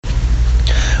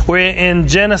We're in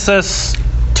Genesis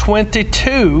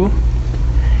 22.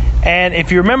 And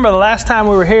if you remember the last time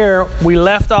we were here, we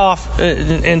left off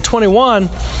in 21.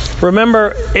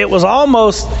 Remember, it was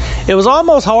almost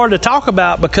hard to talk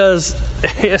about because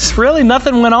it's really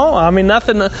nothing went on. I mean,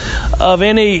 nothing of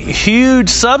any huge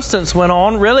substance went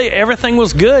on. Really, everything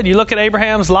was good. You look at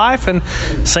Abraham's life, and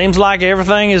it seems like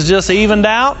everything is just evened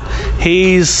out.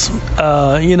 He's,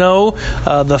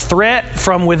 the threat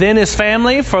from within his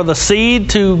family for the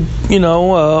seed to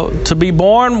be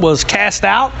born was cast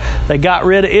out. They got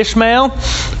rid of Ishmael.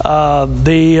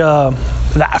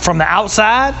 From the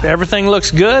outside, everything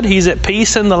looks good. He's at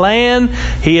peace in the land.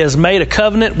 He has made a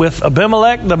covenant with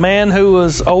Abimelech, the man who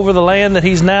was over the land that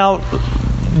he's now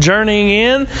journeying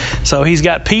in. So he's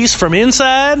got peace from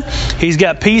inside. He's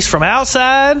got peace from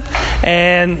outside.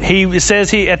 And he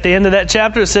says at the end of that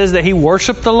chapter, it says that he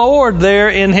worshiped the Lord there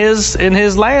in his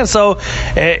land. So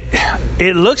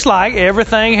it looks like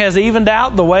everything has evened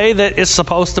out the way that it's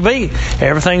supposed to be.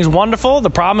 Everything's wonderful. The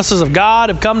promises of God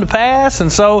have come to pass. And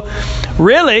so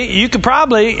really, you could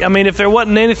probably, if there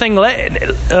wasn't anything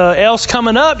else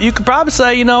coming up, you could probably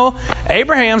say,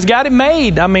 Abraham's got it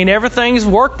made. Everything's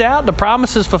worked out. The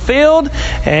promises fulfilled,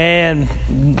 and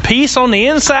peace on the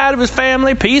inside of his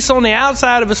family, peace on the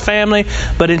outside of his family.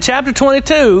 But in chapter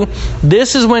 22,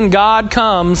 this is when God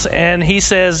comes and he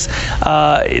says,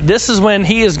 this is when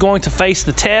he is going to face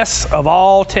the tests of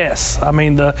all tests.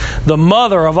 The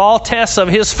mother of all tests of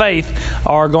his faith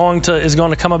is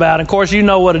going to come about. And of course, you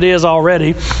know what it is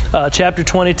already. Chapter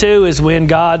 22 is when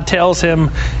God tells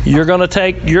him, you're going to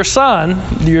take your son,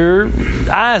 your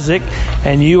Isaac,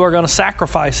 and you are going to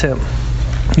sacrifice him.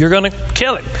 You're going to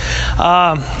kill him.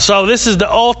 So this is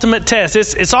the ultimate test.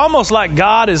 It's almost like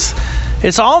God is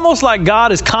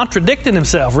contradicting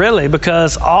himself, really,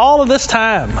 because all of this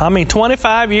time,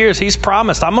 25 years, he's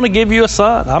promised, I'm going to give you a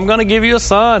son. I'm going to give you a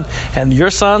son, and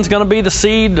your son's going to be the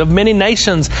seed of many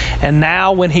nations. And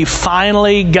now when he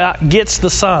finally gets the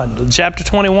son, chapter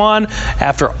 21,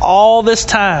 after all this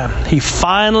time, he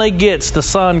finally gets the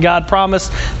son God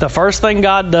promised. The first thing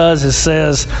God does is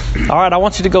says, all right, I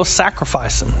want you to go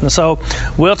sacrifice him. And so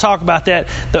we'll talk about that.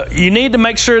 You need to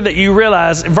make sure that you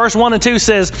realize, verse 1 and 2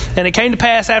 says, and it came to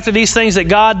pass after these things that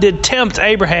God did tempt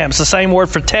Abraham. It's the same word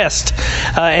for test.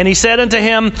 And he said unto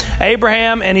him,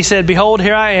 Abraham, and he said, behold,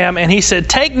 here I am. And he said,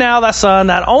 take now thy son,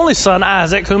 thine only son,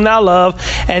 Isaac, whom thou love,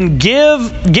 and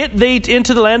get thee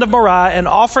into the land of Moriah, and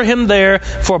offer him there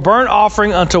for a burnt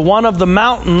offering unto one of the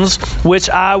mountains which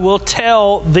I will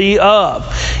tell thee of.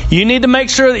 You need to make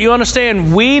sure that you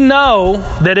understand, we know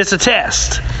that it's a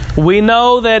test. We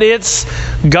know that it's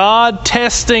God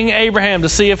testing Abraham to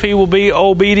see if he will be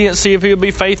obedient, see if he will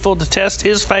be faithful, to test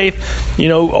his faith.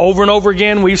 Over and over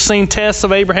again, we've seen tests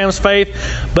of Abraham's faith.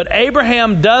 But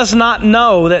Abraham does not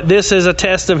know that this is a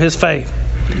test of his faith.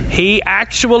 He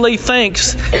actually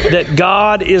thinks that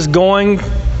God is going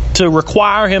to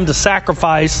require him to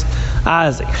sacrifice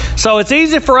Isaac. So it's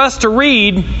easy for us to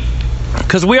read,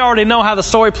 because we already know how the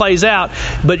story plays out.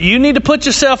 But you need to put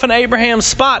yourself in Abraham's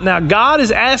spot. Now, God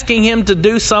is asking him to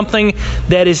do something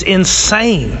that is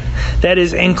insane, that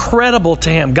is incredible to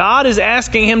him. God is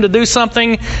asking him to do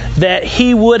something that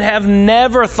he would have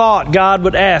never thought God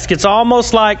would ask. It's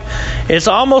almost like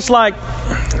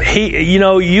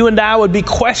you and I would be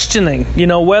questioning,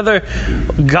 whether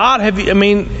God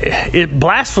it's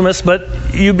blasphemous,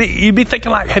 but you'd be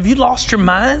thinking like, have you lost your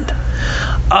mind?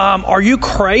 Are you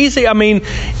crazy?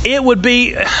 It would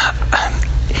be...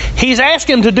 He's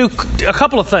asking him to do a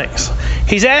couple of things.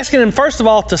 He's asking him, first of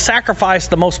all, to sacrifice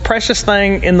the most precious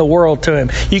thing in the world to him.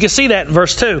 You can see that in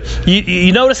verse 2.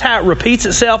 You notice how it repeats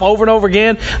itself over and over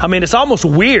again? It's almost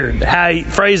weird how he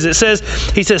phrases it.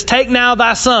 He says, take now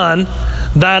thy son,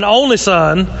 thine only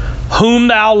son, whom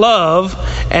thou love,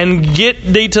 and get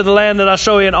thee to the land that I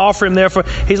show you, and offer him therefore.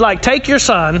 He's like, take your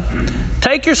son,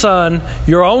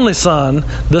 your only son,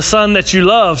 the son that you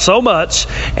love so much,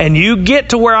 and you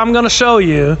get to where I'm going to show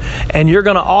you, and you're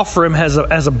going to offer him as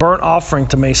a burnt offering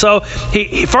to me. So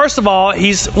he first of all,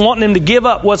 he's wanting him to give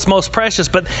up what's most precious,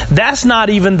 but that's not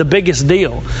even the biggest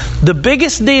deal. The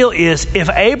biggest deal is if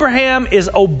Abraham is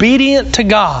obedient to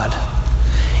God,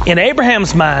 in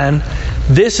Abraham's mind,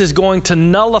 this is going to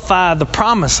nullify the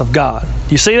promise of God.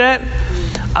 You see that?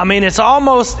 It's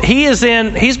almost, he's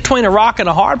between a rock and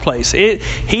a hard place.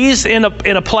 He's in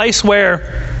a place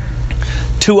where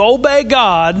to obey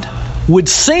God would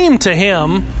seem to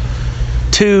him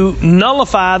to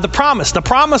nullify the promise. The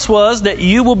promise was that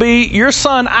your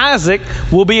son Isaac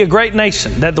will be a great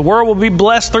nation, that the world will be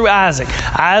blessed through Isaac.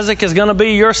 Isaac is going to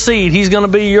be your seed. He's going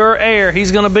to be your heir.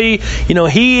 He's going to be,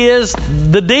 he is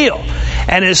the deal.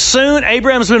 And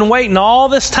Abraham's been waiting all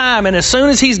this time, and as soon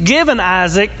as he's given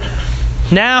Isaac,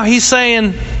 now he's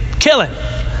saying, kill him.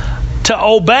 To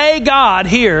obey God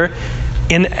here,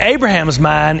 in Abraham's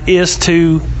mind, is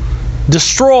to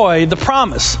destroy the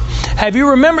promise.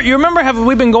 You remember have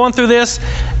we been going through this?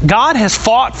 God has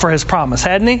fought for His promise,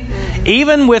 hadn't He? Mm-hmm.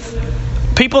 Even with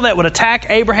people that would attack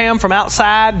Abraham from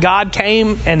outside, God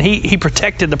came and He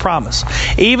protected the promise.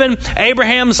 Even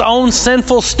Abraham's own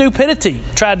sinful stupidity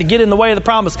tried to get in the way of the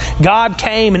promise. God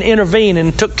came and intervened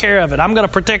and took care of it. I'm going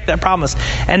to protect that promise.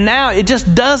 And now it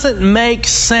just doesn't make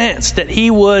sense that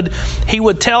He would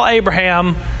tell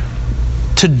Abraham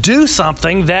to do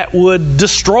something that would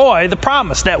destroy the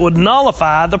promise, that would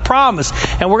nullify the promise.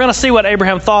 And we're going to see what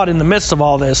Abraham thought in the midst of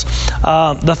all this.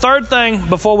 The third thing,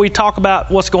 before we talk about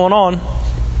what's going on,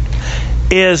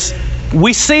 is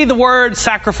we see the word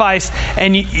sacrifice,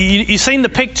 and you've seen the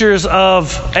pictures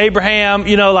of Abraham,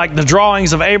 like the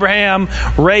drawings of Abraham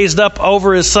raised up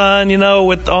over his son,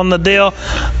 on the deal.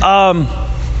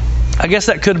 I guess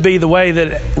that could be the way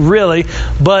that really,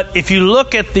 but if you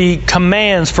look at the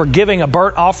commands for giving a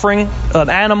burnt offering, an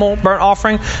animal burnt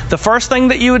offering, the first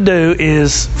thing you would do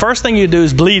is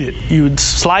bleed it. You would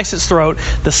slice its throat.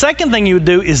 The second thing you would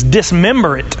do is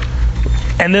dismember it.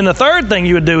 And then the third thing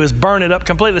you would do is burn it up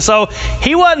completely. So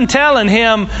He wasn't telling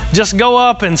him, just go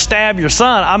up and stab your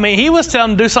son. I mean, He was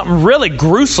telling him to do something really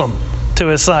gruesome to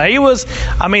his son.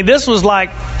 This was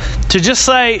like, to just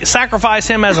say, sacrifice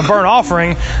him as a burnt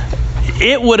offering,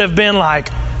 it would have been like,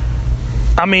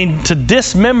 to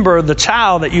dismember the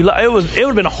child that you love, it would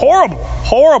have been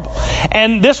horrible.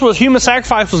 And human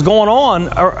sacrifice was going on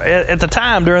at the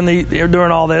time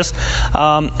during all this.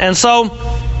 And so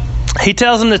He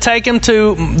tells him to take him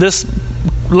to this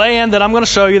land that I'm going to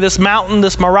show you, this mountain,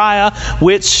 this Moriah,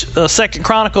 which 2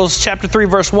 Chronicles chapter 3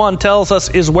 verse 1 tells us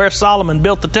is where Solomon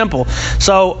built the temple.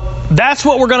 So that's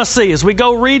what we're going to see. As we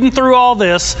go reading through all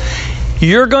this,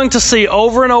 you're going to see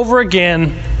over and over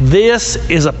again, this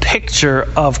is a picture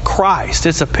of Christ.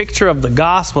 It's a picture of the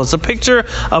gospel. It's a picture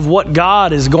of what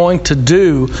God is going to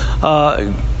do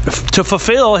to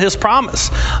fulfill His promise.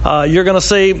 You're going to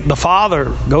see the Father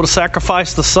go to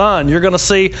sacrifice the Son. You're going to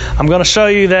see, I'm going to show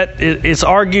you that it's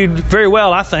argued very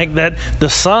well, I think, that the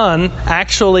Son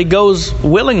actually goes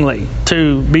willingly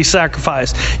to be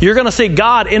sacrificed. You're going to see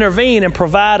God intervene and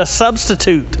provide a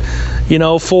substitute,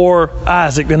 for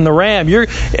Isaac and the ram. You're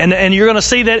going to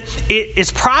see that it's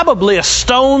probably a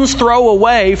stone's throw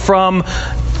away from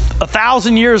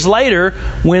 1,000 years later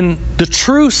when the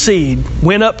true seed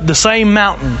went up the same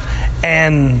mountain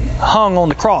and hung on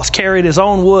the cross, carried his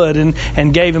own wood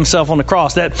and gave himself on the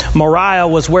cross. That Moriah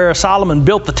was where Solomon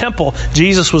built the temple.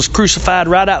 Jesus was crucified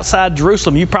right outside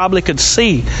Jerusalem. You probably could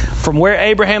see from where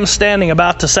Abraham's standing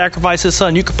about to sacrifice his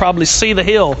son, you could probably see the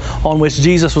hill on which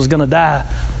Jesus was going to die,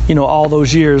 all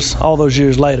those years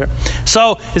later.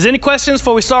 So, is there any questions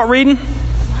before we start reading?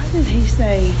 Why did He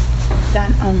say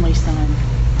thine only son?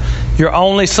 Your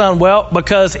only son? Well,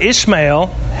 because Ishmael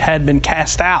had been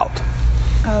cast out.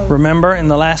 Oh. Remember in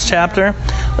the last chapter?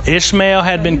 Ishmael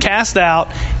had been cast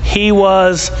out. He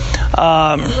was... he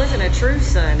wasn't a true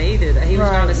son either. He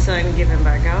was not a son given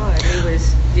by God.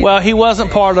 He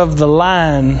wasn't part of the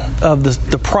line of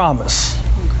the promise.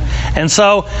 And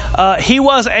so he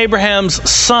was Abraham's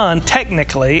son,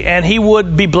 technically, and he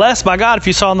would be blessed by God. If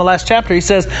you saw in the last chapter, He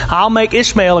says, I'll make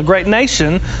Ishmael a great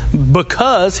nation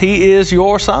because he is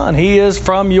your son. He is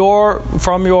from your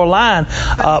line.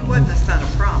 But he wasn't the son of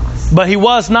promise. But he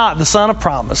was not the son of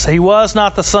promise. He was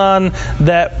not the son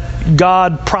that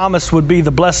God promised would be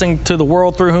the blessing to the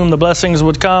world, through whom the blessings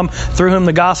would come, through whom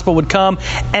the gospel would come.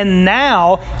 And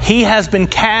now he has been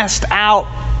cast out.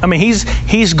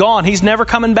 He's gone. He's never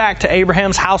coming back to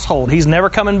Abraham's household. He's never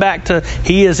coming back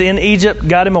he is in Egypt,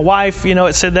 got him a wife.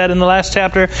 It said that in the last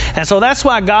chapter. And so that's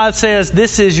why God says,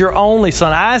 this is your only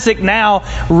son. Isaac now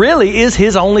really is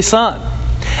His only son.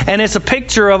 And it's a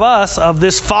picture of us, of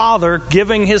this father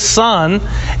giving his son,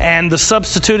 and the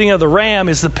substituting of the ram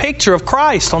is the picture of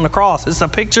Christ on the cross. It's a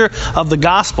picture of the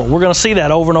gospel. We're going to see that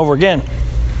over and over again.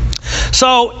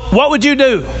 So, what would you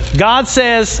do? God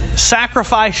says,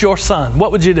 sacrifice your son.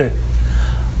 What would you do?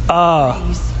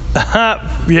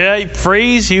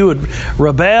 Freeze. You would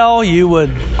rebel. You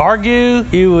would argue.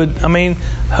 You would,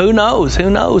 who knows?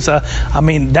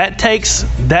 That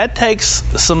takes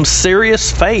some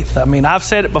serious faith. I've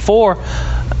said it before.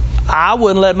 I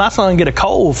wouldn't let my son get a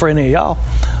cold for any of y'all.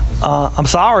 I'm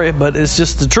sorry, but it's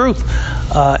just the truth.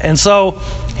 And so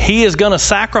he is going to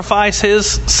sacrifice his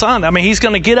son. He's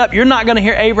going to get up. You're not going to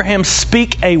hear Abraham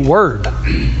speak a word.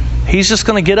 He's just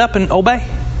going to get up and obey.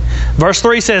 Verse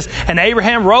 3 says, and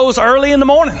Abraham rose early in the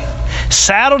morning,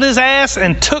 saddled his ass,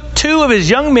 and took 2 of his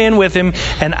young men with him,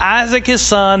 and Isaac his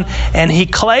son, and he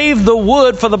clave the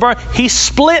wood for the burnt. He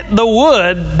split the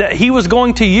wood that he was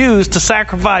going to use to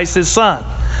sacrifice his son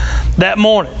that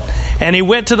morning. And he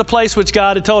went to the place which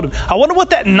God had told him. I wonder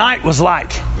what that night was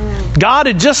like. God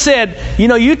had just said,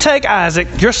 you take Isaac,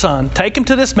 your son, take him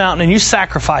to this mountain and you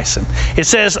sacrifice him. It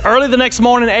says early the next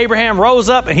morning, Abraham rose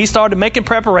up and he started making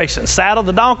preparations. Saddled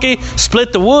the donkey,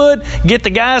 split the wood, get the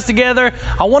guys together.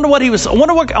 I wonder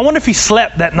if he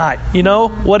slept that night.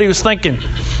 What he was thinking.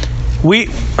 We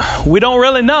don't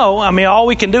really know. All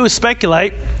we can do is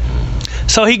speculate.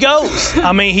 So he goes.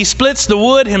 He splits the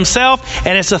wood himself,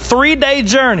 and it's a 3-day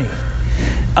journey.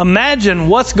 Imagine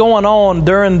what's going on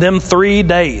during them 3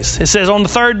 days. It says on the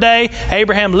 3rd day,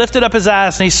 Abraham lifted up his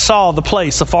eyes and he saw the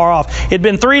place afar off. It'd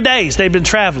been 3 days they'd been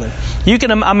traveling. You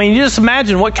just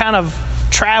imagine what kind of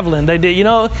traveling they did.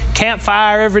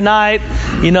 Campfire every night,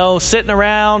 sitting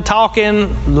around,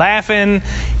 talking, laughing.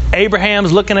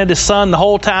 Abraham's looking at his son the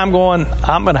whole time going,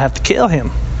 I'm going to have to kill him.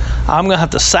 I'm going to have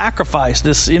to sacrifice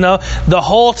this, the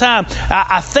whole time.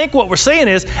 I think what we're seeing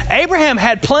is Abraham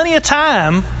had plenty of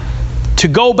time to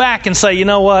go back and say, you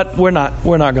know what, we're not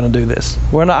going to do this.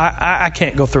 I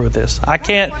can't go through with this. I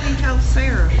can't. What did he tell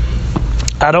Sarah?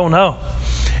 I don't know.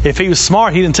 If he was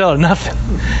smart, he didn't tell her nothing.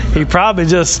 He probably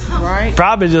just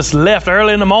left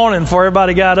early in the morning before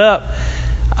everybody got up.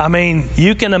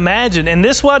 You can imagine. And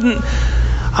this wasn't,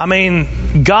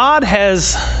 God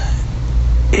has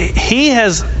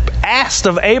asked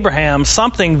of Abraham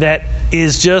something that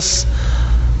is just,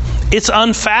 it's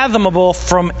unfathomable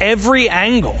from every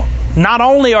angle. Not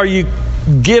only are you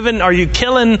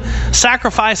killing,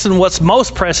 sacrificing what's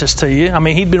most precious to you.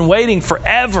 He'd been waiting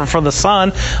forever for the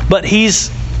son, but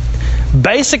he's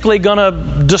basically going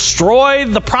to destroy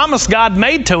the promise God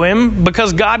made to him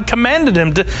because God commanded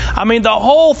him to. The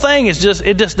whole thing is just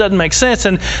doesn't make sense.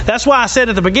 And that's why I said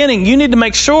at the beginning, you need to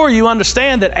make sure you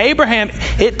understand that Abraham,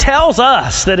 it tells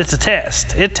us that it's a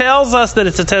test. It tells us that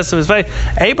it's a test of his faith.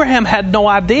 Abraham had no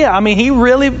idea. He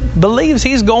really believes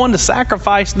he's going to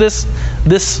sacrifice this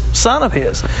son of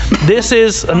his. This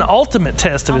is an ultimate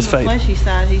test of his faith. On the fleshy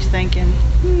side, he's thinking,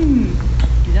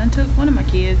 you done took one of my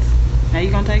kids. Now you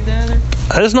gonna take the other?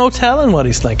 There's no telling what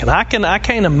he's thinking. I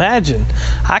can't imagine.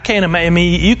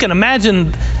 You can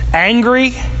imagine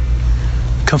angry,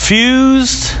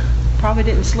 confused. Probably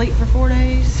didn't sleep for 4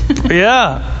 days.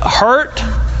 Yeah, hurt.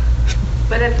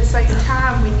 But at the same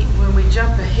time, when we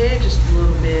jump ahead just a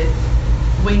little bit,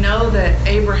 we know that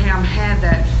Abraham had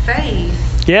that faith.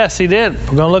 Yes, he did.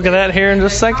 We're going to look at that here in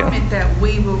just a second. That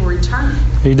we will return.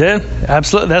 He did.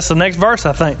 Absolutely. That's the next verse,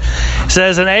 I think. It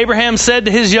says, and Abraham said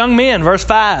to his young men, verse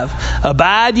 5,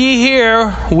 abide ye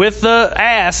here with the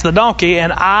ass, the donkey,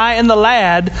 and I and the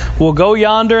lad will go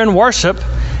yonder and worship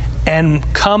and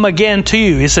come again to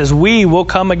you. He says, we will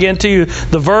come again to you.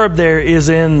 The verb there is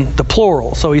in the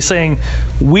plural. So he's saying,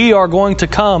 we are going to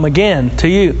come again to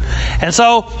you. And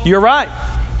so, you're right.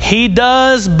 He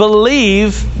does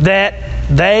believe that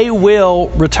they will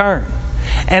return.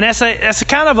 And that's a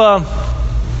kind of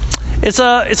it's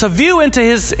a view into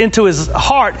his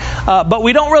heart, but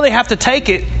we don't really have to take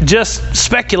it just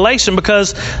speculation,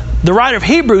 because the writer of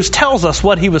Hebrews tells us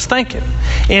what he was thinking.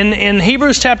 In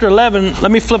Hebrews chapter 11,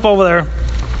 let me flip over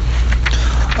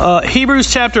there.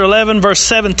 Hebrews chapter 11 verse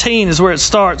 17 is where it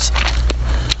starts.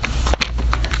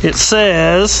 It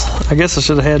says, I guess I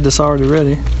should have had this already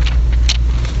ready.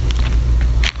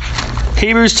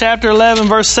 Hebrews chapter 11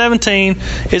 verse 17,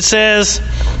 it says,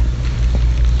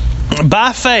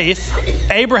 by faith,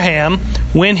 Abraham,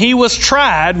 when he was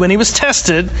tried, when he was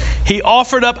tested, he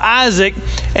offered up Isaac,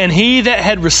 and he that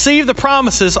had received the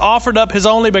promises offered up his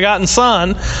only begotten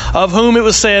son, of whom it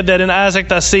was said that in Isaac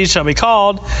thy seed shall be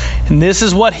called. And this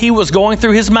is what he was going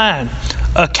through his mind,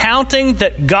 accounting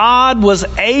that God was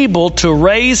able to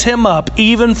raise him up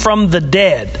even from the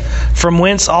dead, from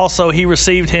whence also he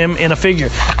received him in a figure.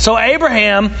 So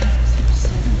Abraham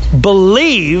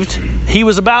believed he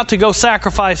was about to go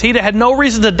sacrifice. He had no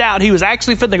reason to doubt he was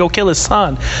actually fit to go kill his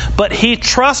son. But he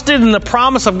trusted in the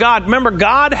promise of God. Remember,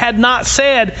 God had not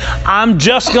said, I'm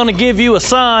just going to give you a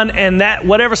son, and that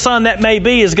whatever son that may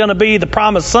be is going to be the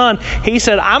promised son. He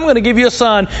said, I'm going to give you a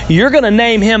son. You're going to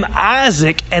name him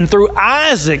Isaac, and through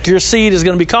Isaac your seed is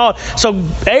going to be called. So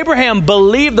Abraham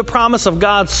believed the promise of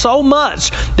God so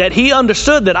much that he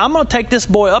understood that I'm going to take this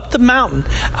boy up the mountain.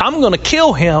 I'm going to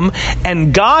kill him,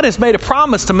 and God has made a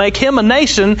promise to make him a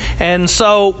nation, and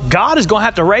so God is going to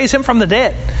have to raise him from the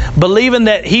dead. Believing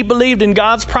that he believed in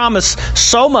God's promise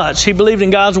so much, he believed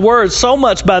in God's word so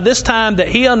much by this time that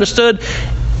he understood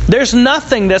There's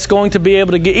nothing that's going to be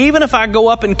able to get, even if I go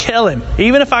up and kill him,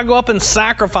 even if I go up and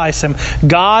sacrifice him,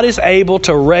 God is able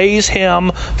to raise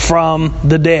him from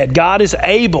the dead. God is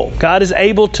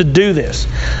able to do this.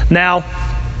 Now,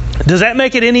 does that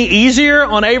make it any easier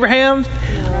on Abraham?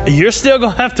 No. You're still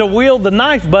going to have to wield the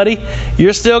knife, buddy.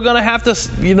 You're still going to have to,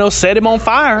 set him on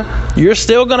fire. You're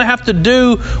still going to have to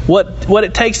do what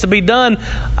it takes to be done.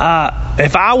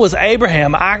 If I was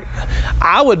Abraham,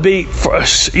 I would be,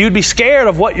 you'd be scared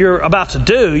of what you're about to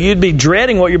do. You'd be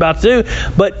dreading what you're about to do.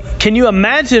 But can you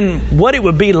imagine what it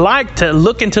would be like to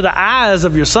look into the eyes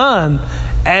of your son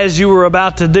as you were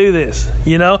about to do this?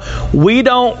 We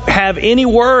don't have any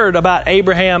word about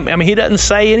Abraham. I mean, he doesn't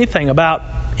say anything about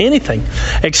anything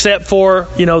except for,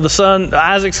 the son.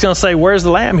 Isaac's going to say, "Where's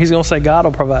the lamb?" He's going to say, "God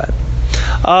will provide."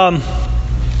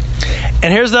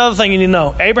 And here's the other thing you need to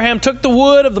know. Abraham took the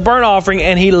wood of the burnt offering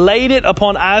and he laid it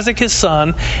upon Isaac his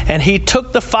son, and he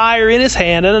took the fire in his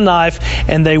hand and a knife,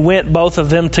 and they went both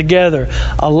of them together.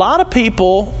 A lot of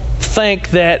people think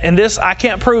that, and this, I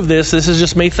can't prove this is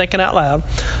just me thinking out loud.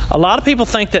 A lot of people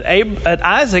think that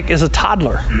Isaac is a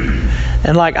toddler,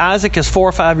 and like Isaac is 4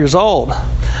 or 5 years old.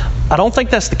 I don't think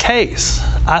that's the case.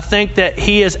 I think that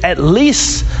he is at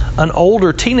least an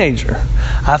older teenager.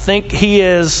 I think he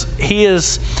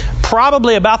is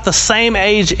probably about the same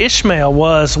age Ishmael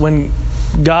was when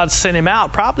God sent him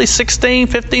out. Probably 16,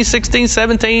 15, 16,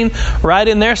 17, right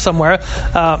in there somewhere.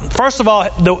 First of all,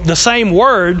 the same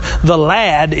word, the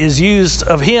lad, is used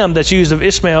of him that's used of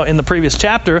Ishmael in the previous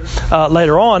chapter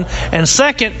later on. And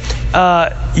second,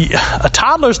 a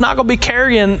toddler's not going to be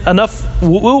carrying enough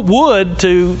wood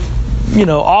to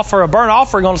offer a burnt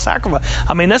offering on a sacrifice.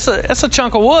 I mean, that's a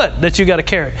chunk of wood that you got to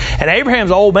carry. And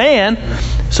Abraham's an old man,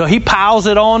 so he piles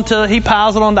it onto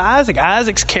Isaac.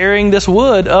 Isaac's carrying this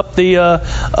wood up the.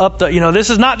 This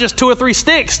is not just 2 or 3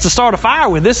 sticks to start a fire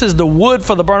with. This is the wood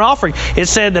for the burnt offering. It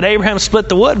said that Abraham split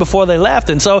the wood before they left,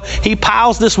 and so he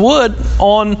piles this wood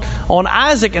on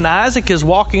Isaac, and Isaac is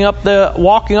walking up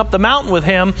the mountain with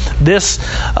him. This,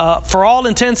 for all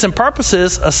intents and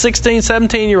purposes, a 16,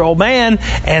 17-year-old man,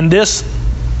 and this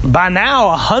by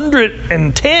now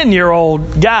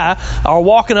 110-year-old guy are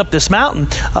walking up this mountain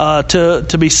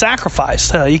to be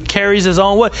sacrificed. He carries his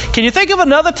own wood. Can you think of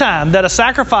another time that a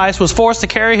sacrifice was forced to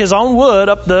carry his own wood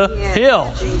up the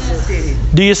hill? Jesus.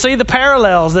 Do you see the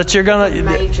parallels that you're going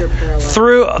to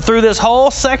through this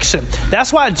whole section?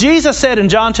 That's why Jesus said in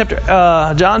John chapter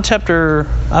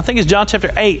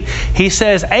 8, he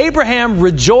says, "Abraham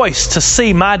rejoiced to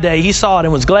see my day. He saw it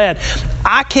and was glad."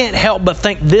 I can't help but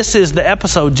think this is the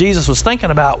episode Jesus was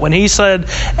thinking about when he said,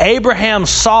 "Abraham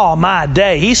saw my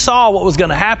day." He saw what was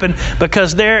going to happen,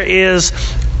 because there is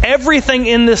everything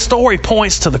in this story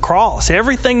points to the cross.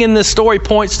 Everything in this story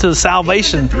points to the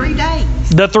salvation. The 3 days.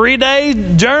 The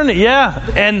 3-day journey, yeah.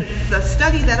 Because and the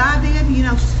study that I did,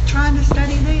 trying to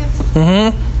study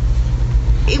this,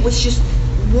 it was just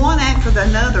one after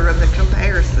another of the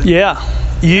comparison. Yeah.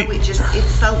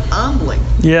 It's so humbling.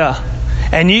 Yeah.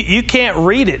 And you can't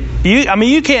read it.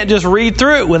 You can't just read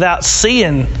through it without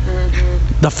seeing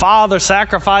the Father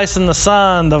sacrificing the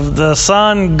Son, the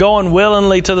Son going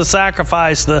willingly to the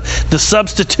sacrifice, the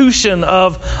substitution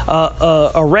of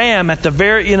a ram at the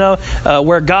very,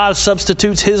 where God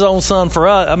substitutes His own Son for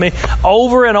us. I mean,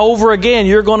 over and over again,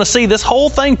 you're going to see this whole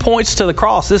thing points to the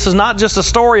cross. This is not just a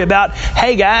story about,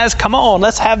 hey guys, come on,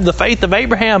 let's have the faith of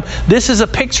Abraham. This is a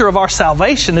picture of our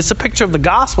salvation. It's a picture of the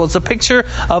gospel. It's a picture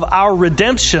of our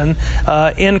redemption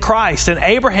in Christ. And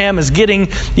Abraham is getting,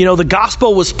 the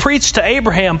gospel was preached to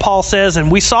Abraham, Paul says, and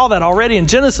we saw that already in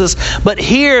Genesis. But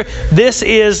here, this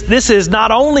is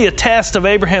not only a test of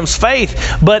Abraham's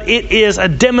faith, but it is a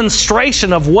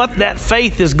demonstration of what that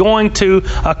faith is going to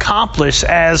accomplish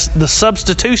as the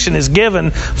substitution is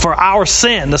given for our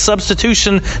sin. The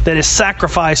substitution that is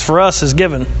sacrificed for us is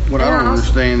given. What I don't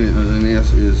understand in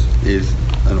this is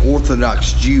an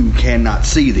Orthodox Jew cannot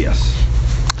see this.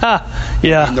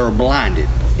 Yeah. And they're blinded.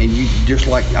 And just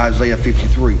like Isaiah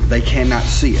 53, they cannot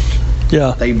see it.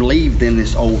 Yeah. They believed in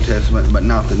this Old Testament, but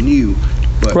not the New.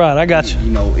 But, right, I got you.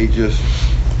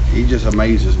 It just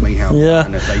amazes me how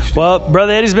blind that they still Well, are.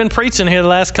 Brother Eddie's been preaching here the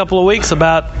last couple of weeks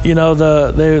about,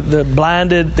 the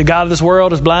blinded, the God of this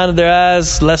world has blinded their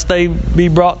eyes lest they be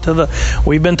brought to the...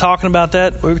 We've been talking about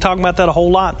that. We were talking about that a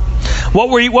whole lot. What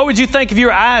would you think if you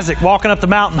were Isaac walking up the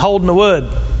mountain holding the wood?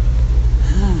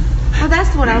 Well,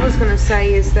 that's what I was going to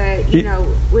say, is that,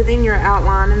 within your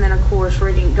outline, and then, of course,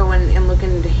 going and looking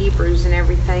into Hebrews and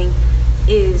everything,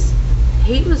 is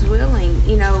he was willing.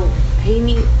 He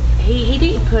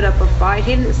didn't put up a fight.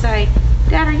 He didn't say,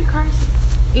 "Dad, are you crazy?"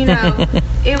 You know,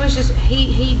 it was just,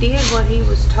 he did what he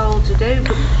was told to do,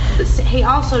 but he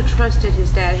also trusted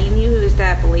his dad. He knew who his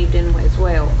dad believed in as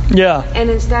well. Yeah. And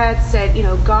his dad said, you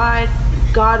know, God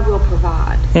will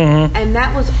provide. Mm-hmm. And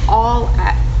that was all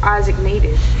Isaac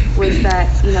needed, was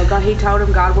that, you know, God, he told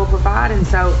him God will provide. And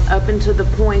so up until the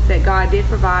point that God did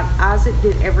provide, Isaac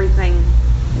did everything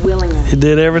willingly. He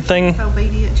did everything.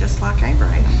 Obedient, just like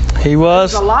Abraham. He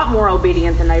was. He was a lot more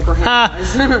obedient than Abraham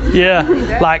was. Yeah.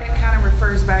 That kind of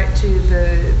refers back to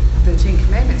the Ten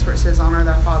Commandments where it says honor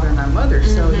thy father and thy mother.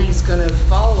 So he's going to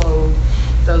follow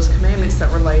those commandments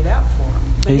that were laid out for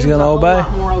him. But He's going to obey. He was a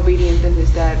lot more obedient than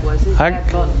his dad was. His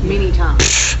dad fought many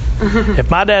times.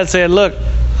 If my dad said, look,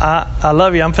 I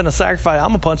love you, I'm finna sacrifice, I'm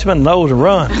going to punch him in the nose and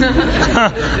run.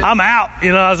 I'm out.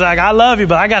 You know, I was like, I love you,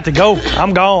 but I got to go.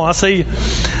 I'm gone. I'll see you.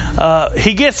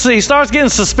 He starts getting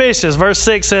suspicious. Verse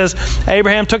 6 says,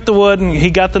 Abraham took the wood and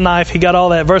he got the knife. He got all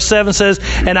that. Verse 7 says,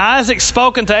 and Isaac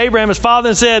spoke unto Abraham his father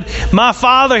and said, my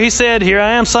father, he said, here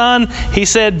I am, son. He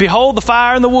said, behold the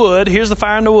fire and the wood. Here's the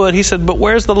fire and the wood. He said, but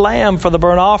where's the lamb for the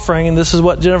burnt offering? And this is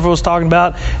what Jennifer was talking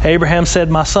about. Abraham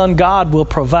said, my son, God will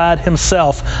provide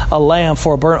himself a lamb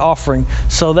for a burnt offering.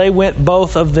 So they went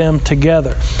both of them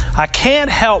together. I can't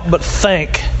help but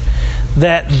think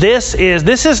that this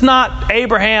is not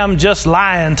Abraham just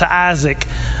lying to Isaac,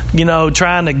 you know,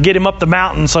 trying to get him up the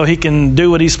mountain so he can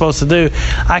do what he's supposed to do.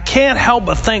 I can't help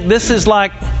but think this is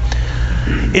like,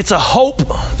 it's a hope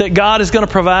that God is going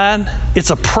to provide.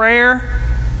 It's a prayer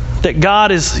that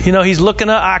God is, you know, he's looking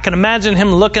up. I can imagine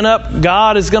him looking up.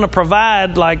 God is going to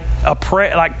provide, like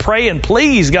pray and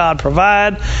please God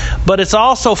provide. But it's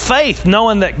also faith,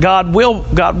 knowing that God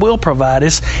will provide.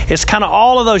 It's kind of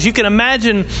all of those. You can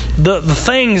imagine the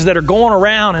things that are going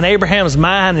around in Abraham's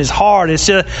mind, his heart. It's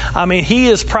just, he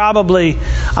is probably,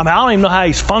 I don't even know how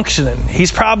he's functioning.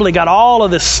 He's probably got all of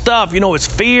this stuff. You know, it's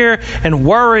fear and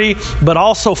worry, but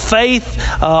also faith,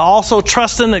 also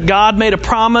trusting that God made a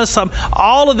promise.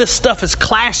 All of this stuff is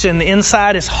clashing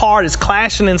inside his heart. It's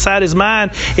clashing inside his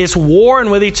mind. It's warring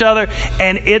with each other.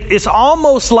 And it's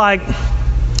almost like,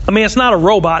 it's not a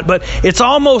robot, but it's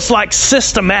almost like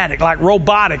systematic, like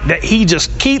robotic, that he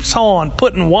just keeps on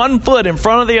putting one foot in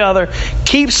front of the other,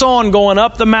 keeps on going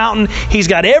up the mountain. He's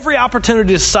got every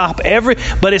opportunity to stop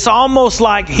but it's almost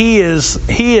like he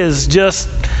is just,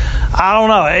 I don't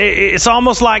know. It's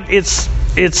almost like it's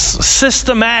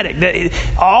systematic.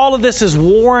 That all of this is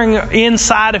warring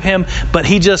inside of him, but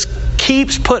he just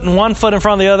keeps putting one foot in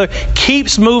front of the other,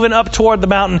 keeps moving up toward the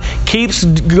mountain, keeps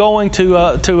going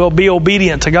to be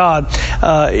obedient to God.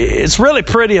 It's really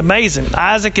pretty amazing.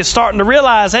 Isaac is starting to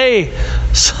realize, hey,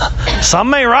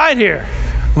 something ain't right here.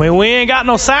 We ain't got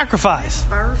no sacrifice.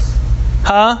 Verse.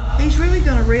 Huh? He's really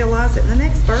going to realize it in the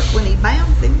next verse when he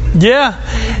bounds him. Yeah.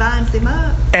 When he binds him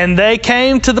up. And they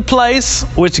came to the place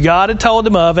which God had told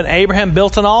him of, and Abraham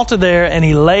built an altar there, and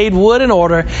he laid wood in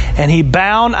order, and he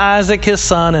bound Isaac his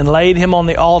son and laid him on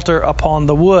the altar upon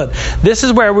the wood. This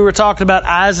is where we were talking about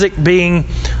Isaac being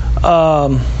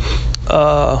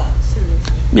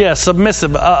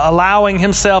submissive, allowing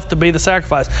himself to be the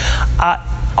sacrifice.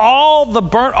 All the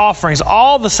burnt offerings,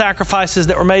 all the sacrifices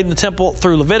that were made in the temple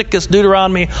through Leviticus,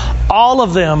 Deuteronomy, all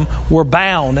of them were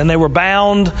bound, and they were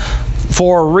bound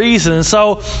for a reason.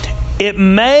 So it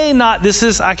may not,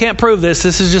 I can't prove this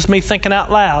is just me thinking out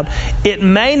loud. It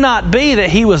may not be that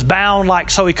he was bound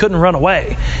so he couldn't run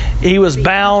away. He was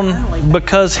bound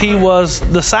because he was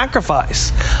the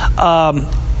sacrifice.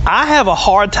 I have a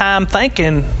hard time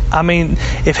thinking,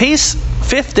 if he's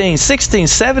 15, 16,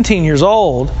 17 years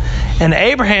old and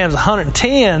Abraham's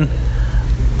 110,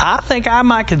 I think I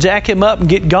might could jack him up and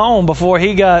get gone before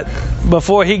he got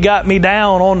me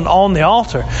down on the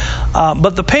altar.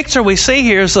 But the picture we see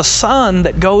here is a son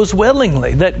that goes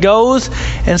willingly, that goes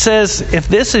and says, if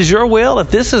this is your will, if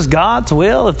this is God's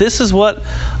will, if this is what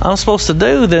I'm supposed to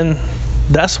do, then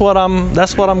that's what I'm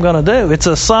going to do. It's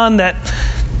a son that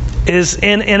is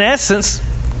in essence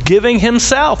giving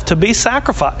himself to be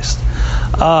sacrificed.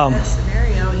 In that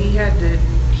scenario, he had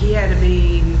to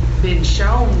be been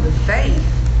shown the faith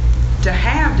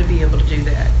to be able to do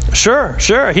that.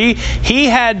 Sure. He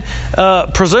had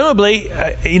presumably,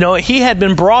 he had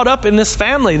been brought up in this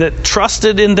family that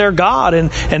trusted in their God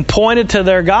and pointed to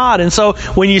their God. And so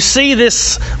when you see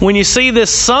this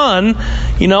son,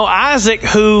 Isaac,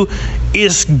 who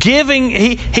is giving,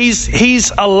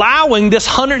 he's allowing this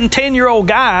 110-year-old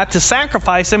guy to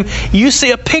sacrifice him. You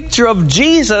see a picture of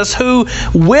Jesus who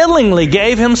willingly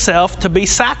gave himself to be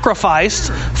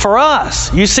sacrificed for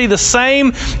us. You see the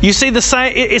same,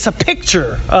 it's a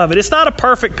picture of it. It's not a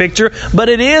perfect picture, but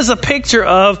it is a picture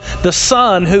of the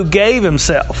Son who gave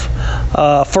himself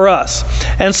for us.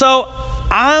 And so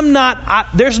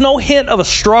there's no hint of a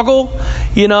struggle,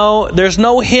 there's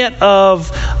no hint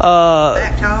of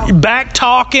back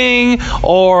talking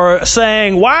or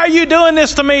saying, why are you doing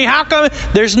this to me? How come?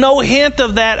 There's no hint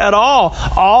of that at all.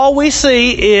 All we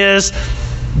see is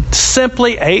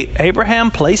simply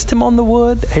Abraham placed him on the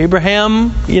wood.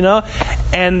 Abraham,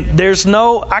 and there's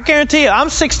no, I guarantee you, I'm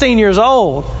 16 years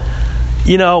old.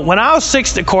 When I was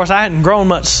 16, of course, I hadn't grown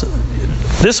much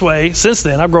this way since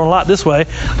then. I've grown a lot this way.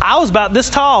 I was about this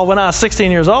tall when I was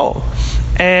 16 years old.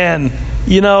 And,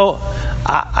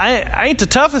 I ain't the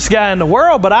toughest guy in the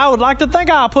world, but I would like to think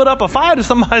I'll put up a fight if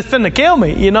somebody's finna kill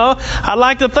me, I'd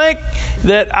like to think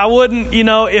that I wouldn't,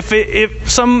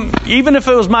 even if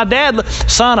it was my dad,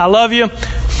 son, I love you.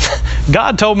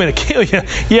 God told me to kill you.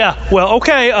 Yeah, well,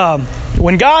 okay.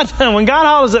 When God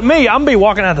hollers at me, I'm going to be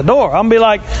walking out the door. I'm going to be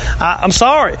like, I'm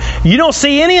sorry. You don't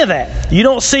see any of that. You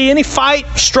don't see any fight,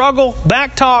 struggle,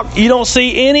 back talk. You don't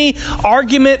see any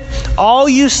argument. All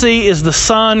you see is the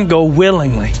Son go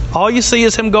willingly. All you see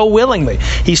is Him go willingly.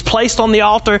 He's placed on the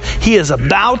altar. He's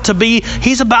about to be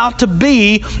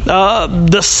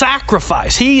the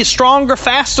sacrifice. He is stronger,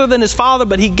 faster than His Father,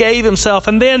 but He gave Himself.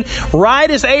 And then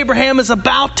right as Abraham is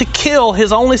about to kill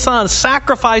his only son,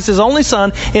 sacrifice his only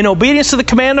son in obedience to the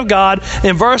command of God,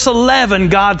 in verse 11,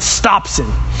 God stops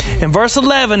him. In verse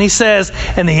 11, He says,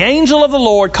 and the angel of the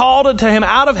Lord called unto him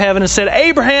out of heaven and said,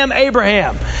 Abraham,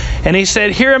 Abraham. And he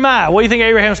said, here am I. What do you think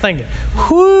Abraham's thinking?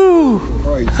 Whoo!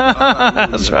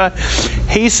 That's right.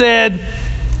 He said,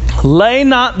 lay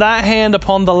not thy hand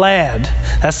upon the lad.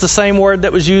 That's the same word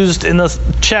that was used in the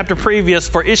chapter previous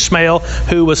for Ishmael,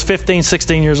 who was 15,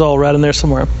 16 years old, right in there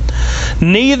somewhere.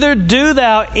 Neither do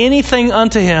thou anything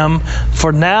unto him,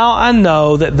 for now I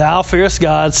know that thou fearest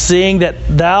God, seeing that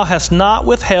thou hast not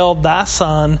withheld thy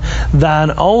son,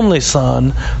 thine only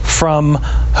son, from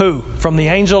who? From the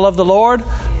angel of the Lord?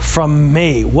 From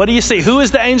me. What do you see? Who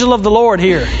is the angel of the Lord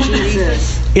here?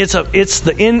 Jesus. It's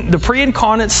the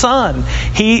pre-incarnate Son.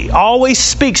 He always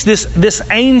speaks, this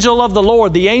angel of the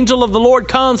Lord. The angel of the Lord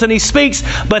comes and He speaks,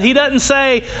 but He doesn't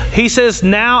say, He says,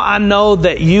 now I know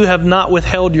that you have not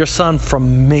withheld your son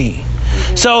from me.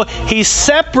 So He's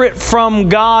separate from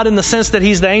God in the sense that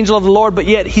He's the angel of the Lord, but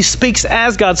yet He speaks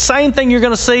as God. Same thing you're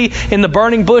going to see in the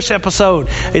burning bush episode.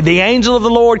 The angel of the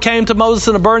Lord came to Moses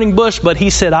in a burning bush, but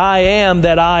He said, I am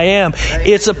that I am.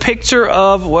 It's a picture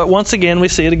of, once again, we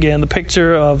see it again, the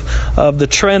picture of the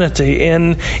Trinity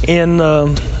in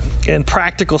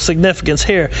practical significance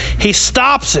here. He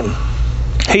stops him.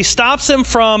 He stops him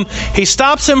from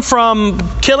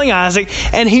killing Isaac,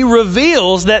 and He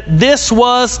reveals that this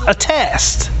was a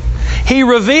test. He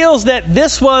reveals that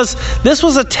this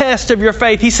was a test of your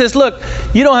faith. He says, look,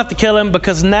 you don't have to kill him,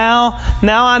 because now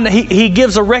he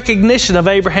gives a recognition of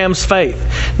Abraham's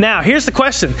faith. Now, here's the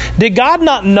question. Did God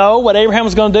not know what Abraham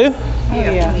was going to do?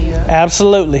 Yeah.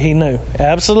 Absolutely, He knew.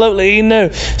 Absolutely, He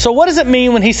knew. So what does it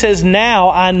mean when He says,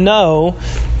 now I know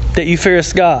that you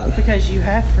fearest God? Because you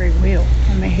have free will.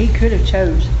 I mean, He could have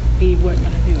chose. He wasn't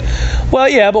going to do it. Well,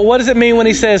 yeah, but what does it mean when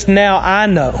He says, now I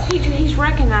know? He's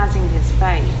recognizing his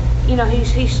faith.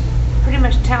 He's pretty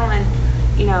much telling,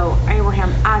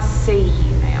 Abraham, I see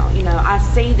you now. I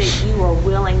see that you are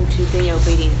willing to be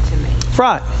obedient to me.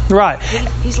 Right.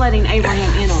 He's letting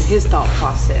Abraham in on his thought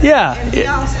process. Yeah. And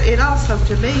it also,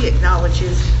 to me,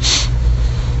 acknowledges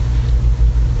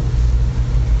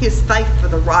his faith for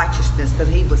the righteousness that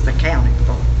he was accounted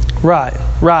for. Right.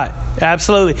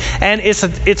 Absolutely. And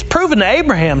it's proven to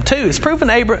Abraham, too. It's proven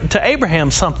to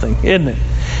Abraham something, isn't it?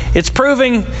 It's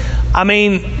proving,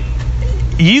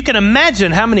 you can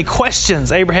imagine how many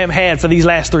questions Abraham had for these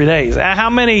last 3 days.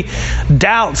 How many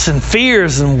doubts and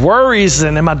fears and worries,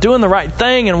 and am I doing the right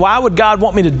thing? And why would God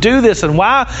want me to do this? And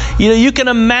why? You can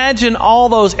imagine all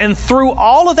those. And through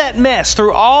all of that mess,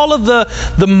 through all of the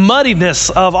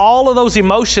muddiness of all of those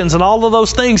emotions and all of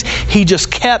those things, he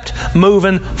just kept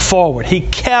moving forward. He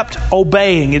kept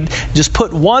obeying. It just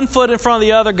put one foot in front of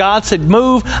the other. God said,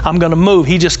 move, I'm going to move.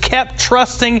 He just kept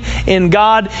trusting in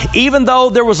God. Even though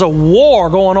there was a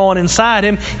war going on inside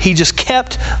him, he just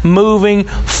kept moving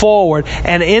forward.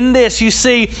 And in this, you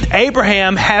see,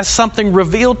 Abraham has something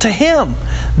revealed to him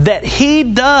that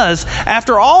he does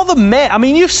after all the mess.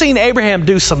 You've seen Abraham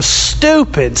do some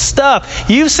stupid stuff.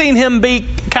 You've seen him be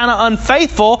kind of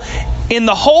unfaithful in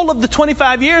the whole of the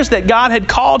 25 years that God had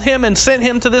called him and sent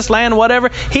him to this land, whatever,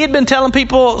 he had been telling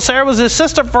people Sarah was his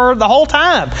sister for the whole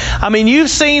time. I mean, you've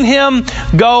seen him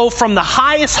go from the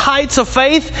highest heights of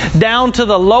faith down to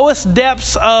the lowest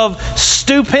depths of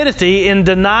stupidity in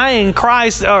denying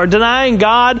Christ or denying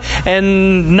God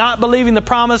and not believing the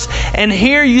promise. And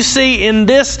here you see in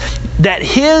this that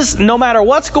no matter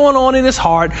what's going on in his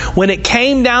heart, when it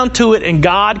came down to it and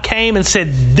God came and said,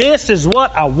 this is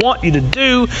what I want you to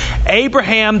do,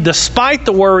 Abraham, despite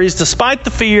the worries, despite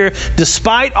the fear,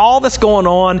 despite all that's going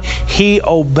on, he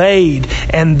obeyed.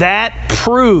 And that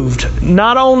proved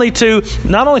not only to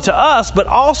us, but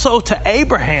also to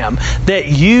Abraham, that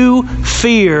you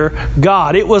fear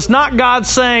God. It was not God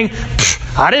saying,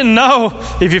 I didn't know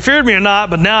if you feared me or not,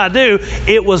 but now I do.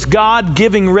 It was God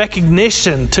giving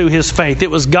recognition to his faith.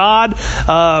 It was God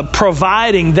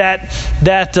providing that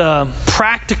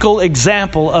practical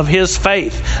example of his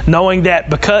faith, knowing that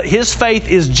because his faith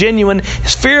is genuine,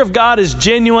 his fear of God is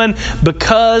genuine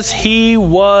because he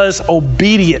was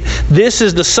obedient. This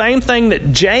is the same thing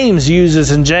that James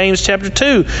uses in James chapter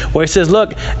 2, where he says,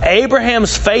 look,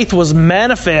 Abraham's faith was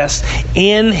manifest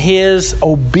in his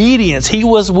obedience. He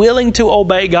was willing to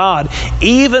obey God,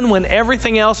 even when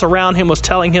everything else around him was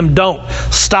telling him, don't,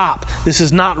 stop, this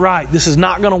is not right, this is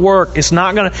not going to work, it's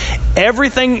not going to...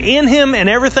 Everything in him and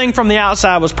everything from the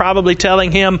outside was probably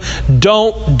telling him,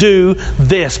 don't do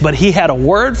this. But he had a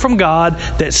word from God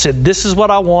that said, this is what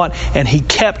I want, and he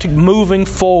kept moving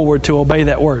forward to obey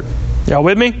that word. Y'all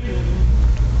with me?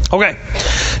 Okay.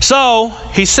 So,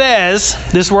 he says,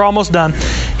 we're almost done.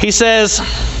 He says,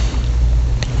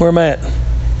 where am I at?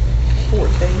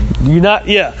 14.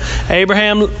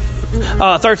 Abraham,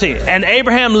 13. And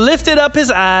Abraham lifted up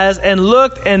his eyes and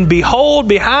looked, and behold,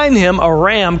 behind him a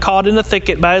ram caught in the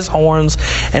thicket by his horns.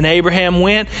 And Abraham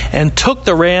went and took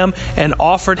the ram and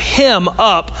offered him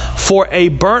up for a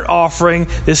burnt offering.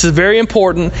 This is very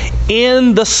important.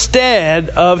 In the stead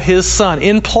of his son.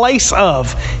 In place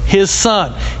of his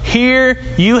son. Here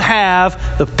you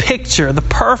have the picture, the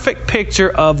perfect picture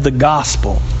of the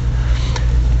gospel.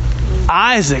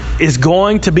 Isaac is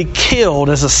going to be killed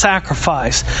as a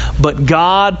sacrifice, but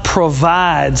God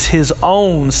provides his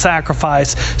own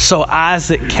sacrifice so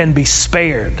Isaac can be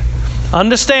spared.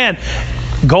 Understand,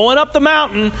 going up the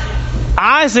mountain,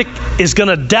 Isaac is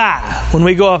going to die when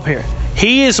we go up here.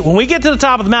 When we get to the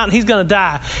top of the mountain, he's going to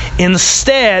die.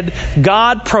 Instead,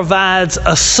 God provides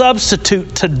a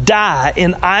substitute to die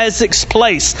in Isaac's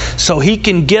place so he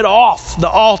can get off the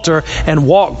altar and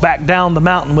walk back down the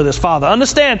mountain with his father.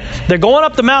 Understand, they're going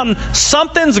up the mountain.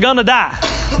 Something's going to die.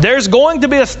 There's going to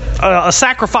be a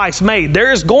sacrifice made.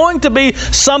 There is going to be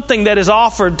something that is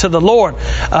offered to the Lord.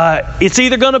 It's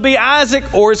either going to be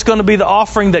Isaac or it's going to be the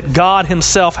offering that God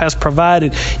himself has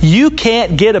provided. You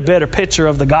can't get a better picture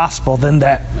of the gospel than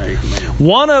that.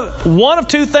 One of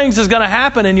two things is going to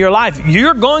happen in your life.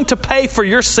 You're going to pay for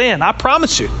your sin, I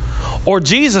promise you. Or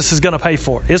Jesus is going to pay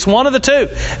for it. It's one of the two.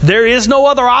 There is no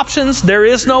other options. There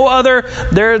is no other.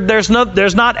 There's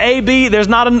not A, B. There's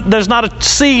not a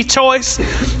C choice.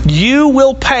 You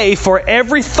will pay for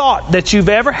every thought that you've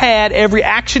ever had, every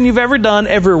action you've ever done,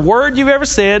 every word you've ever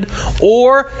said,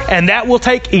 and that will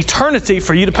take eternity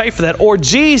for you to pay for that. Or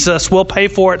Jesus will pay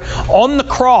for it on the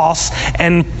cross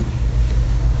and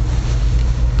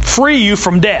free you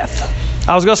from death.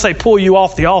 I was going to say pull you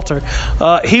off the altar.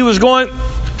 He is going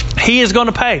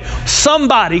to pay.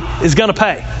 Somebody is going to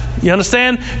pay. You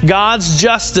understand? God's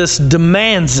justice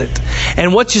demands it.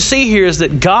 And what you see here is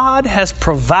that God has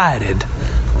provided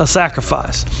a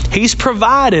sacrifice. He's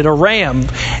provided a ram.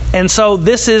 And so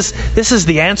this is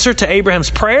the answer to Abraham's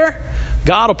prayer.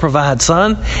 God will provide,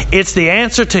 son. It's the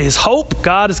answer to his hope.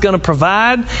 God is going to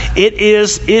provide.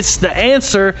 It's the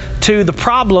answer to the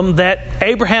problem that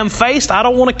Abraham faced. I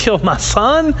don't want to kill my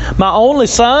son, my only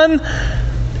son.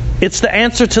 It's the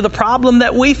answer to the problem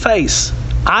that we face.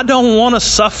 I don't want to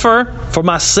suffer for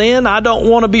my sin. I don't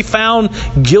want to be found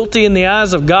guilty in the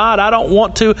eyes of God. I don't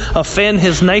want to offend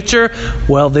his nature.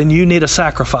 Well, then you need a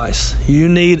sacrifice. You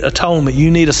need atonement. You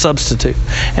need a substitute.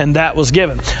 And that was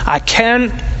given. I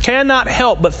cannot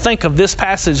help but think of this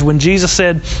passage when Jesus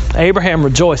said, Abraham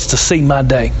rejoiced to see my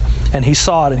day. And he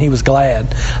saw it and he was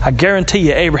glad. I guarantee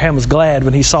you Abraham was glad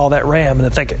when he saw that ram in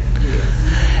the thicket.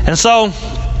 And so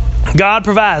God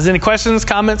provides. Any questions,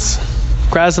 comments,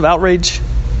 cries of outrage?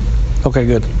 Okay,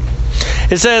 good.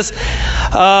 It says,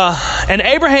 and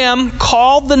Abraham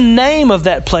called the name of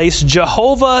that place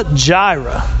Jehovah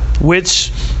Jireh,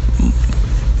 which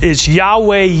it's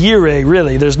Yahweh Yireh,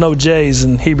 really. There's no J's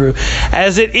in Hebrew.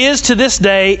 As it is to this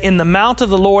day, in the mount of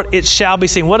the Lord it shall be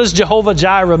seen. What does Jehovah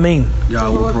Jireh mean?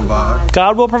 God will provide.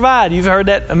 God will provide. You've heard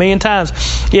that a million times.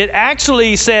 It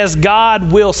actually says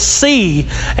God will see,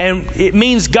 and it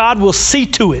means God will see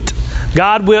to it.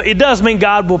 God will. It does mean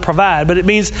God will provide, but it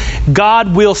means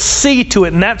God will see to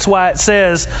it, and that's why it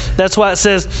says. That's why it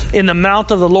says, "In the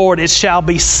mount of the Lord it shall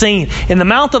be seen." In the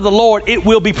mount of the Lord it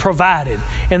will be provided.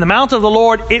 In the mount of the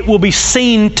Lord it will be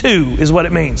seen to, is what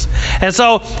it means. And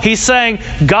so he's saying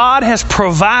God has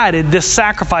provided this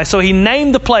sacrifice. So he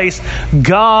named the place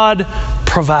God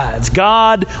provides.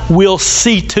 God will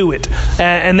see to it,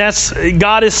 and that's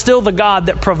God is still the God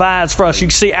that provides for us. You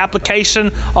can see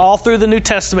application all through the New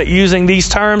Testament using these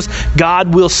terms.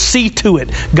 God will see to it.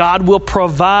 God will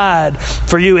provide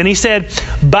for you. And he said,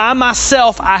 "By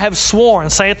myself I have sworn,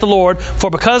 saith the Lord, for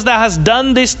because thou hast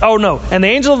done this." Oh no! And the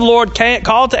angel of the Lord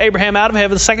called to Abraham out of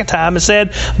heaven the second time and said,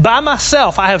 "By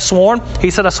myself I have sworn."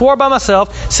 He said, "I swore by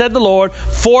myself," said the Lord,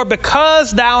 "for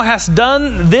because thou hast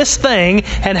done this thing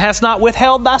and hast not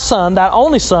withheld thy son, thy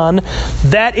only son,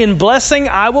 that in blessing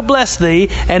I will bless thee,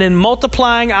 and in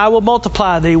multiplying I will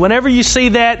multiply thee." Whenever you see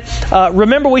that,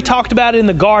 remember we talked about it in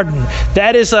the garden.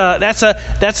 That's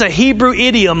a Hebrew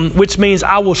idiom which means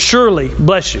I will surely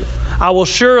bless you. I will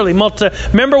surely multiply.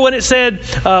 Remember when it said,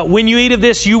 when you eat of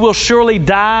this, you will surely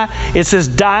die? It says,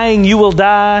 dying, you will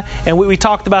die. And we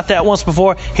talked about that once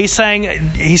before. He's saying,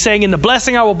 in the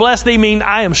blessing I will bless thee, mean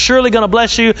I am surely going to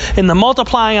bless you. In the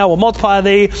multiplying I will multiply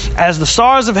thee, as the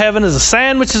stars of heaven, as the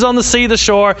sand which is on the sea, the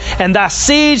shore. And thy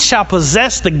seed shall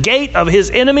possess the gate of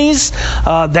his enemies.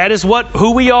 That is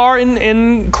who we are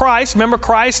in Christ. Remember,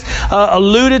 Christ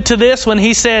alluded to this when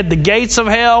he said, the gates of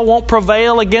hell won't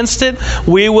prevail against it.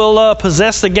 We will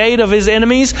possess the gate of his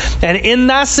enemies. And in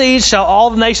thy seed shall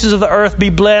all the nations of the earth be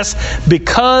blessed,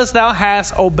 because thou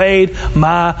hast obeyed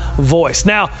my voice.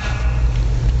 Now,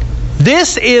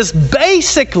 this is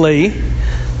basically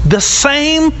the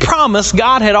same promise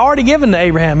God had already given to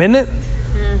Abraham, isn't it?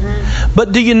 Mm-hmm.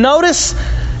 But do you notice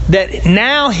that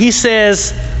now he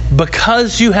says,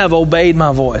 because you have obeyed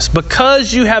my voice,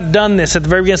 because you have done this, at the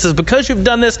very beginning it says, because you've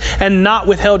done this and not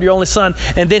withheld your only son.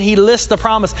 And then he lists the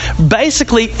promise.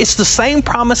 Basically, it's the same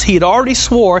promise he had already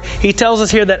swore. He tells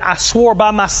us here that I swore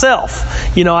by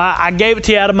myself. You know, I gave it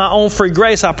to you out of my own free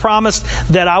grace. I promised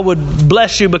that I would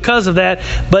bless you because of that.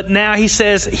 But now he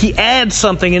says, he adds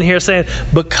something in here saying,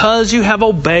 because you have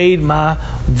obeyed my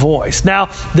voice. Now,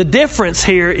 the difference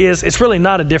here is, it's really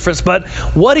not a difference, but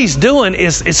what he's doing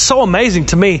is, it's so amazing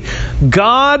to me.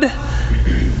 God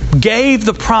gave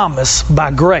the promise by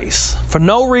grace for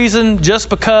no reason, just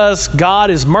because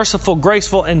God is merciful,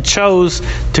 graceful, and chose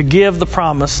to give the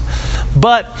promise.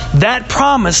 But that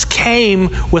promise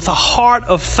came with a heart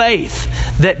of faith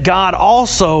that God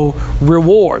also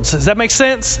rewards. Does that make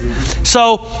sense?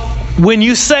 So when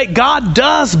you say, God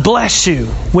does bless you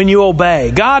when you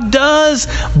obey. God does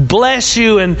bless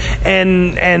you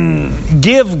and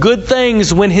give good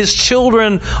things when His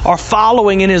children are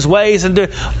following in His ways.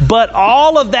 But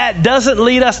all of that doesn't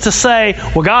lead us to say,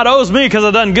 well, God owes me because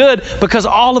I've done good, because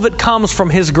all of it comes from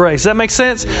His grace. Does that make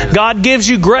sense? God gives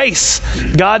you grace.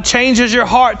 God changes your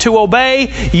heart to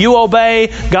obey. You obey.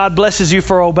 God blesses you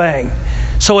for obeying.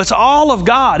 So it's all of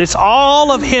God. It's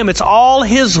all of Him. It's all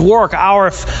His work.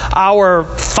 Our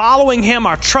following Him,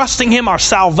 our trusting Him, our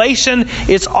salvation,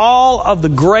 it's all of the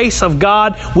grace of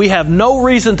God. We have no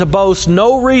reason to boast,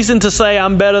 no reason to say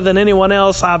I'm better than anyone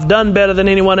else, I've done better than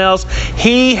anyone else.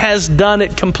 He has done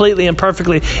it completely and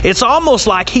perfectly. It's almost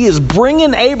like He is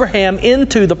bringing Abraham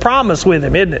into the promise with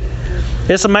Him, isn't it?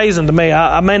 It's amazing to me.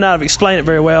 I may not have explained it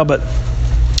very well, but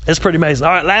it's pretty amazing.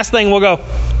 All right, last thing, we'll go.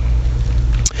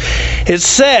 It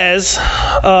says,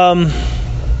 where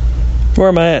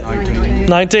am I at?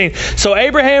 19. So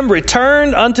Abraham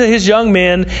returned unto his young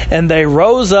men, and they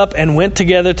rose up and went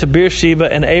together to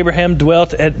Beersheba, and Abraham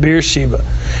dwelt at Beersheba.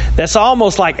 That's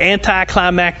almost like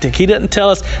anticlimactic. He doesn't tell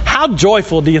us. How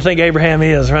joyful do you think Abraham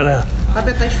is right now? I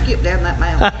bet they skipped down that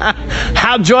mountain.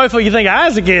 How joyful you think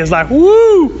Isaac is? Like,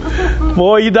 woo!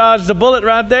 Boy, you dodged a bullet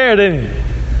right there, didn't you?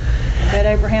 Bet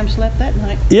Abraham slept that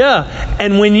night. Yeah,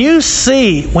 and when you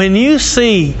see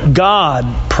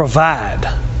God provide,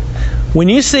 when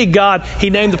you see God, He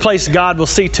named the place God will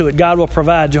see to it. God will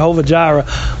provide, Jehovah Jireh.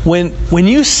 When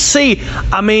you see,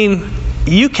 I mean,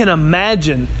 you can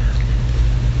imagine,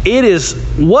 it is,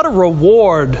 what a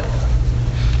reward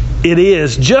it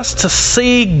is just to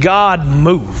see God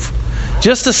move.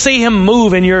 just to see Him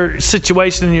move in your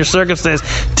situation, in your circumstance,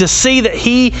 to see that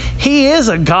He is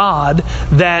a God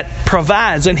that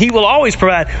provides, and He will always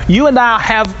provide. You and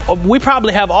I we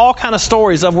probably have all kind of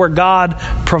stories of where God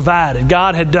provided.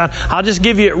 God had done. I'll just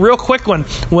give you a real quick one.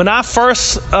 When I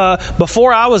first,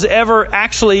 before I was ever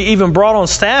actually even brought on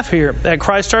staff here at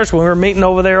Christ Church, when we were meeting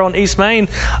over there on East Main,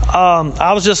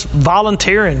 I was just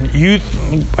volunteering, youth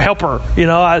helper.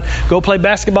 I'd go play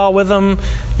basketball with them.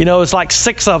 It's like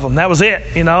 6 of them. That was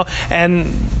it. And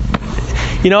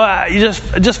I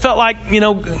just felt like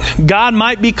God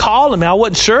might be calling me. I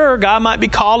wasn't sure. God might be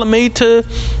calling me to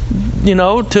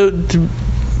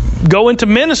go into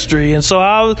ministry. And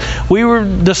so we were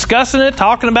discussing it,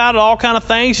 talking about it, all kind of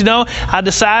things. I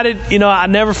decided, I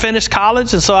never finished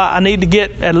college, and so I need to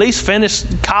at least finish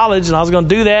college, and I was going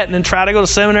to do that and then try to go to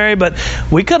seminary, but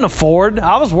we couldn't afford.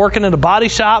 I was working in a body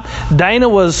shop. Dana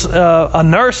was a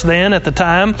nurse then at the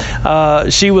time.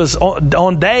 She was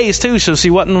on days too, so she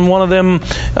wasn't one of them,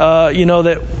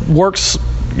 that works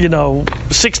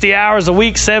 60 hours a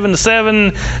week, 7 to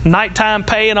 7, nighttime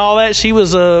pay and all that. She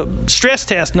was a stress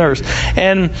test nurse.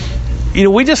 And,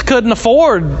 we just couldn't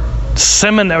afford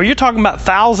seminary. You're talking about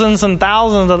thousands and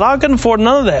thousands. I couldn't afford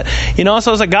none of that. So I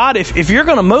was like, God, if you're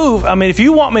going to move, if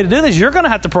you want me to do this, you're going to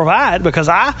have to provide, because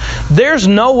there's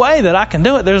no way that I can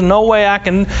do it. There's no way I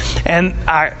can. And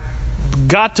I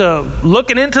got to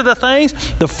looking into the things.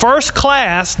 The first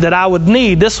class that I would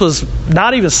need, this was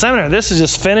not even seminary, this is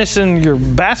just finishing your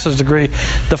bachelor's degree.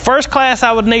 The first class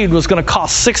I would need was going to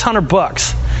cost $600.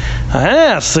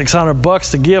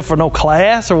 $600 to give for no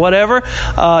class or whatever.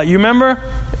 You remember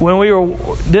when we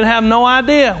didn't have no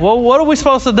idea? Well, what are we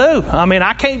supposed to do?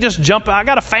 I can't just jump. I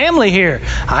got a family here.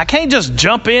 I can't just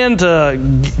jump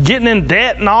into getting in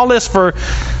debt and all this for.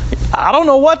 I don't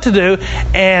know what to do.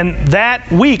 And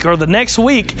that week or the next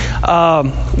week,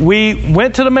 we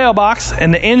went to the mailbox,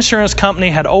 and the insurance company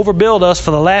had overbilled us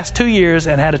for the last 2 years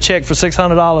and had a check for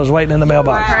 $600 waiting in the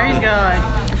mailbox. Praise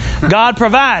God. God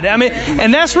provided.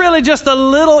 And that's really just a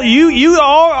little. You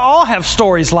all have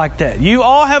stories like that. You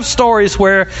all have stories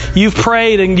where you've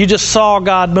prayed and you just saw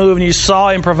God move and you saw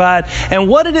Him provide. And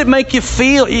what did it make you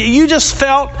feel? You just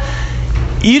felt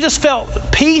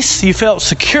peace, you felt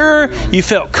secure, you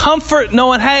felt comfort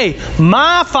knowing, hey,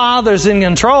 my Father's in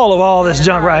control of all this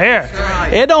junk right here.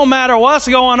 It don't matter what's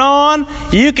going on.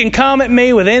 You can come at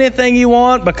me with anything you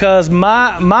want, because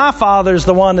my Father's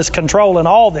the one that's controlling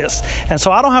all this. And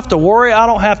so I don't have to worry, I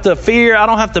don't have to fear, I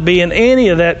don't have to be in any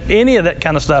of that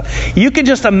kind of stuff. You can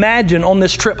just imagine on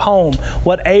this trip home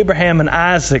what Abraham and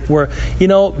Isaac were.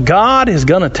 God is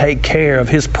going to take care of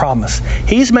His promise.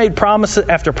 He's made promise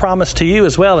after promise to you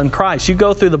as well in Christ. You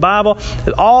go through the Bible,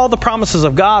 all the promises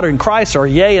of God in Christ are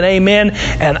yea and amen,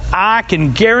 and I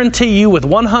can guarantee you with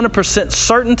 100%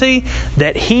 certainty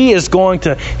that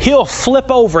He'll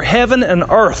flip over heaven and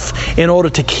earth in order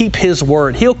to keep His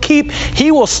word.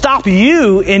 He will stop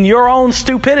you in your own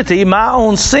stupidity, my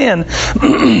own sin,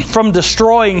 from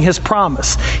destroying His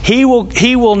promise. He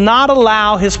will not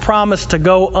allow His promise to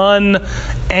go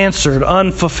unanswered,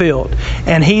 unfulfilled.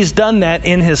 And He's done that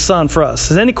in His Son for us.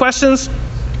 Is there any questions?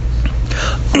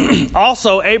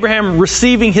 Also, Abraham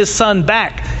receiving his son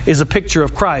back is a picture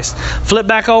of Christ. Flip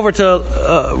back over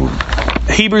to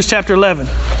Hebrews chapter 11.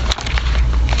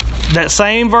 That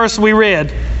same verse we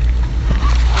read.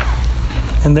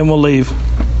 And then we'll leave.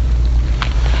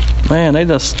 Man,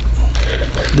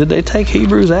 did they take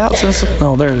Hebrews out since?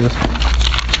 No, there it is.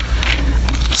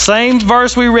 Same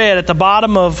verse we read at the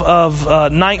bottom of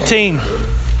 19.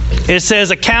 It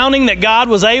says, accounting that God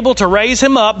was able to raise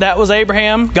him up. That was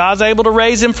Abraham. God's able to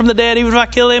raise him from the dead, even if I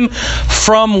kill him.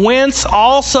 From whence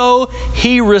also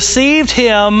He received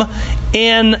him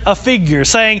in a figure.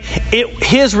 Saying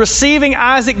his receiving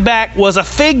Isaac back was a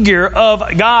figure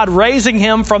of God raising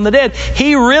him from the dead.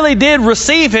 He really did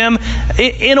receive him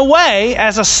in a way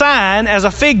as a sign, as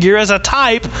a figure, as a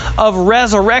type of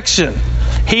resurrection.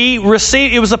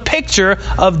 It was a picture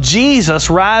of Jesus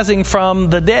rising from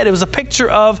the dead. It was a picture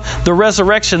of the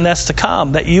resurrection that's to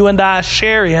come, that you and I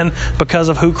share in because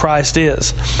of who Christ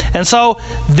is. And so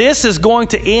this is going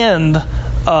to end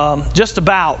just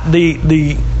about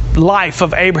the life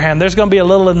of Abraham. There's going to be a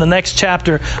little in the next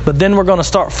chapter, but then we're going to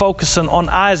start focusing on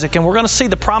Isaac, and we're going to see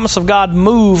the promise of God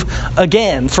move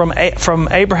again from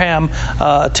Abraham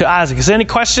to Isaac. Is there any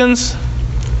questions?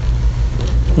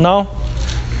 No?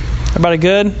 Everybody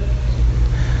good?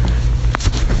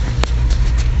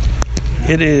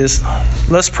 It is.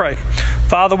 Let's pray.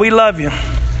 Father, we love You.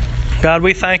 God,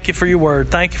 we thank You for Your word.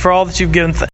 Thank You for all that You've given.